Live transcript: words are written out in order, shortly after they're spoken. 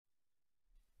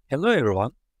Hello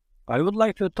everyone, I would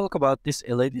like to talk about these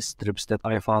LED strips that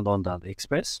I found on the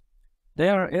AliExpress. They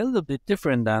are a little bit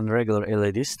different than regular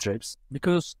LED strips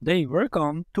because they work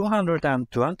on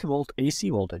 220 volt AC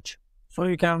voltage, so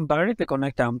you can directly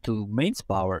connect them to mains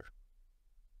power.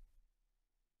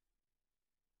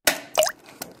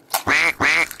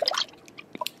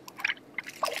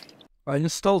 I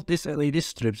installed these LED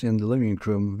strips in the living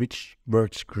room, which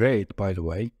works great by the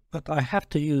way. But I have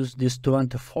to use this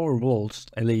 24 volts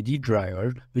LED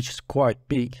driver, which is quite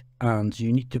big, and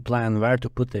you need to plan where to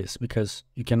put this because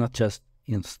you cannot just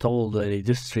install the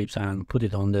LED strips and put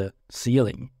it on the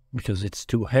ceiling because it's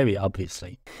too heavy,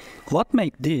 obviously. What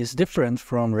makes this different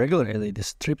from regular LED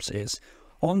strips is,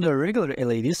 on the regular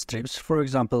LED strips, for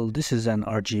example, this is an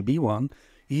RGB one,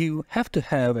 you have to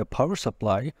have a power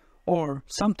supply or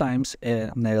sometimes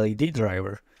an LED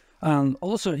driver. And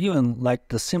also, even like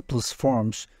the simplest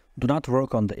forms do not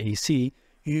work on the AC,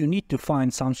 you need to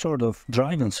find some sort of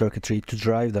driving circuitry to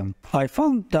drive them. I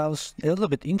found those a little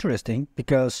bit interesting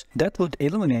because that would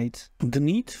eliminate the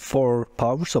need for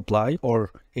power supply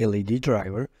or LED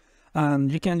driver,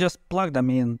 and you can just plug them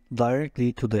in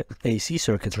directly to the AC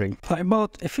circuitry. I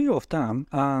bought a few of them,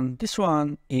 and this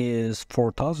one is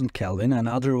 4000 Kelvin and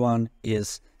other one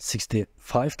is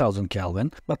 65,000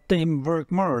 Kelvin, but they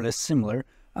work more or less similar,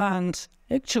 and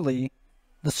actually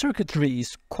the circuitry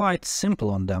is quite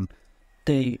simple on them.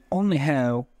 They only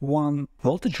have one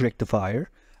voltage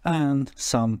rectifier and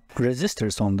some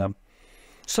resistors on them.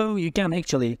 So you can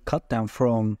actually cut them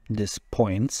from these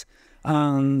points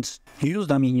and use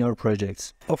them in your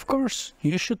projects. Of course,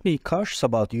 you should be cautious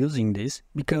about using this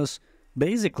because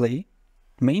basically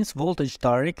mains voltage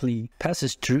directly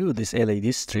passes through these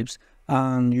LED strips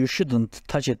and you shouldn't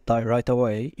touch it right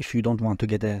away if you don't want to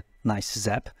get a nice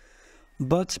zap.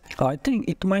 But I think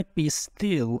it might be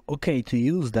still okay to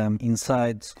use them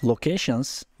inside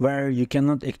locations where you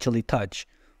cannot actually touch.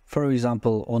 For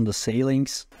example, on the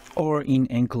ceilings or in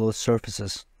enclosed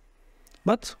surfaces.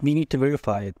 But we need to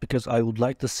verify it because I would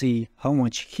like to see how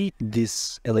much heat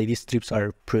these LED strips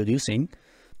are producing.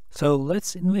 So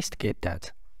let's investigate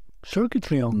that.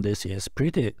 Circuitry on this is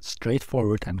pretty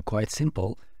straightforward and quite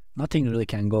simple. Nothing really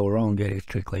can go wrong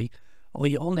electrically.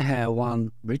 We only have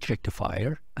one bridge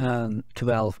rectifier and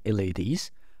 12 LEDs,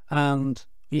 and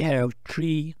we have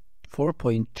three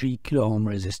 4.3 kilo ohm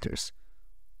resistors.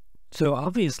 So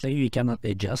obviously we cannot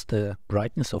adjust the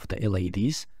brightness of the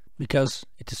LEDs because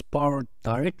it is powered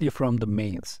directly from the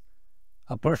mains,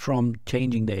 apart from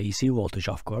changing the AC voltage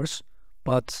of course.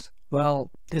 But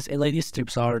well, these LED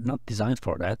strips are not designed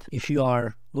for that. If you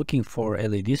are looking for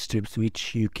LED strips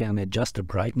which you can adjust the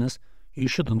brightness, you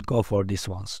shouldn't go for these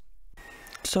ones.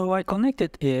 So I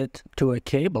connected it to a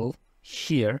cable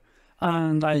here,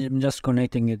 and I'm just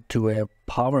connecting it to a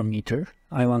power meter.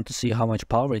 I want to see how much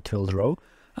power it will draw,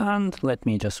 and let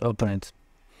me just open it.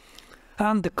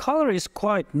 And the color is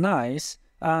quite nice,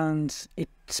 and it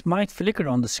might flicker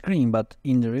on the screen, but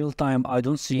in the real time I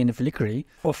don't see any flickery.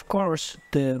 Of course,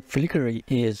 the flickery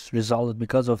is resulted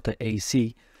because of the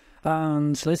AC.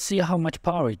 And let's see how much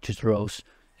power it draws.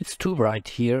 It's too bright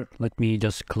here. Let me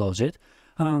just close it.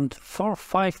 And for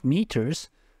 5 meters,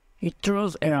 it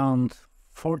draws around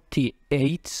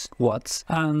 48 watts,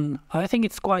 and I think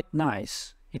it's quite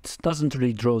nice. It doesn't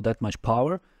really draw that much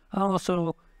power, and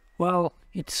also, well,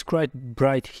 it's quite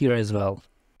bright here as well.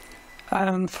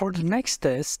 And for the next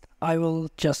test, I will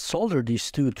just solder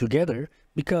these two together,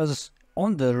 because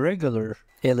on the regular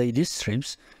LED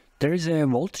strips, there is a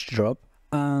voltage drop,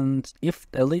 and if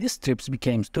the LED strips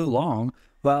becomes too long,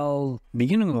 well,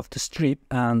 beginning of the strip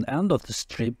and end of the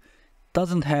strip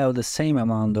doesn't have the same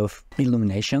amount of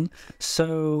illumination,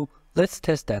 so let's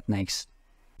test that next.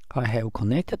 I have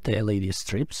connected the LED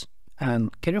strips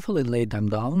and carefully laid them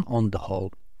down on the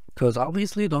hole, because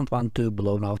obviously don't want to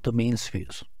blow out the mains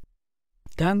fuse.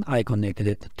 Then I connected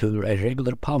it to a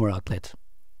regular power outlet.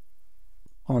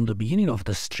 On the beginning of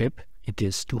the strip, it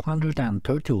is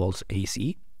 230 volts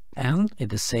AC, and it's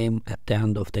the same at the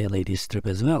end of the LED strip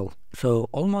as well, so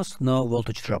almost no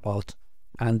voltage dropout,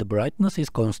 and the brightness is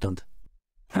constant.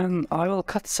 And I will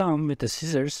cut some with the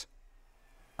scissors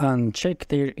and check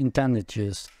their intended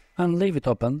use, and leave it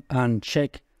open and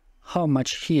check how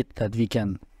much heat that we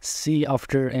can see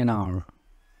after an hour.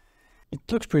 It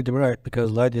looks pretty bright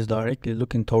because light is directly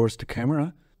looking towards the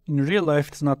camera. In real life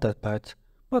it's not that bad,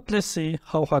 but let's see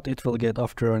how hot it will get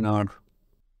after an hour.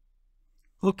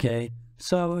 Okay.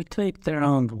 So it took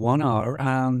around 1 hour,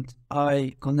 and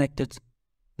I connected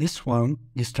this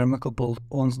thermocouple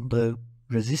on the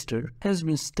resistor. Has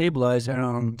been stabilized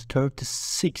around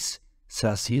 36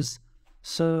 Celsius,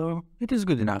 so it is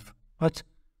good enough. But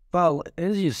Well,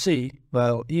 as you see,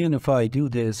 well, even if I do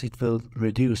this, it will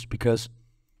reduce because,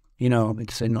 you know,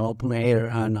 it's in open air,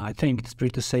 and I think it's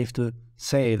pretty safe to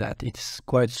say that it's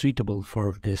quite suitable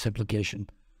for this application.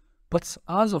 But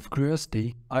as of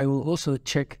curiosity, I will also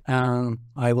check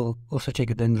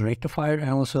it in the rectifier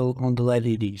and also on the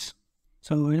LEDs.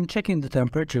 So I'm checking the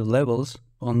temperature levels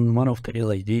on one of the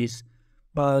LEDs,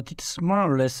 but it's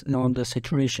more or less on the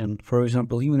saturation. For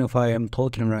example, even if I am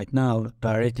talking right now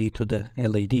directly to the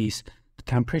LEDs, the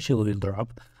temperature will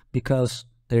drop because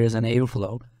there is an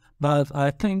airflow. But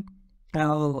I think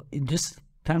this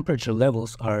temperature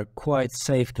levels are quite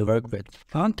safe to work with.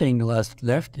 One thing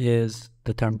left is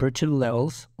the temperature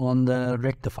levels on the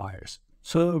rectifiers.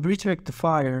 So each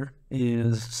rectifier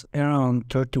is around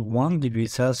 31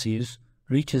 degrees Celsius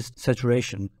reaches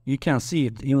saturation. You can see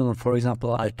it even, for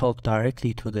example, I talk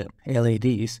directly to the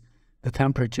LEDs, the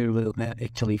temperature will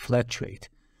actually fluctuate.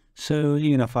 So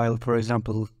even if I, for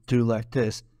example, do like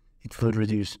this, it will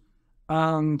reduce.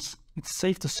 And it's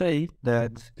safe to say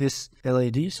that these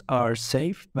LEDs are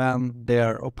safe when they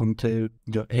are open to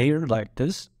the air like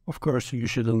this. Of course, you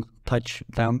shouldn't touch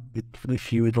them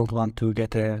if you don't want to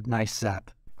get a nice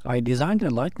zap. I designed a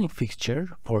lightning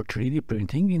fixture for 3D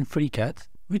printing in FreeCAD,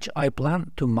 which I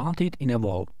plan to mount it in a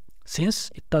wall.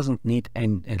 Since it doesn't need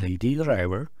an LED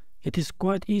driver, it is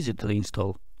quite easy to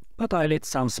install. But I left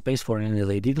some space for an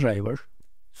LED driver,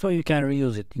 so you can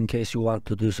reuse it in case you want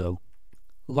to do so.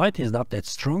 Light is not that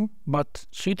strong, but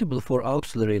suitable for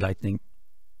auxiliary lighting.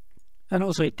 And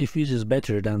also it diffuses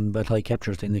better than what I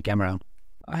captured in the camera.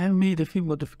 I have made a few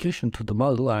modifications to the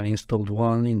model. I installed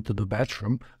one into the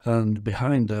bathroom and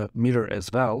behind the mirror as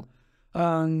well.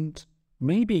 And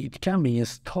maybe it can be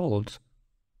installed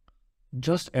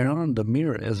just around the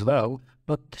mirror as well,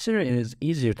 but this area is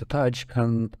easier to touch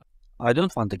and I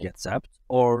don't want to get zapped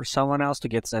or someone else to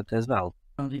get zapped as well.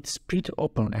 And it's pretty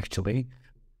open actually.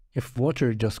 If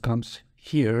water just comes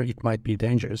here, it might be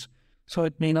dangerous, so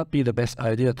it may not be the best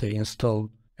idea to install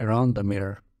around the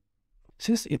mirror.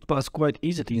 Since it was quite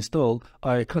easy to install,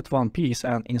 I cut one piece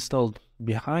and installed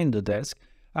behind the desk,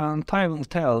 and time will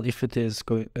tell if it is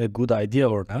a good idea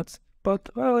or not, but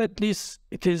well, at least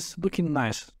it is looking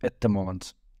nice at the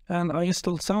moment. And I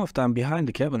installed some of them behind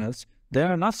the cabinets. They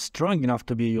are not strong enough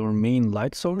to be your main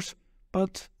light source,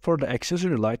 but for the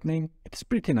accessory lighting, it's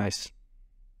pretty nice.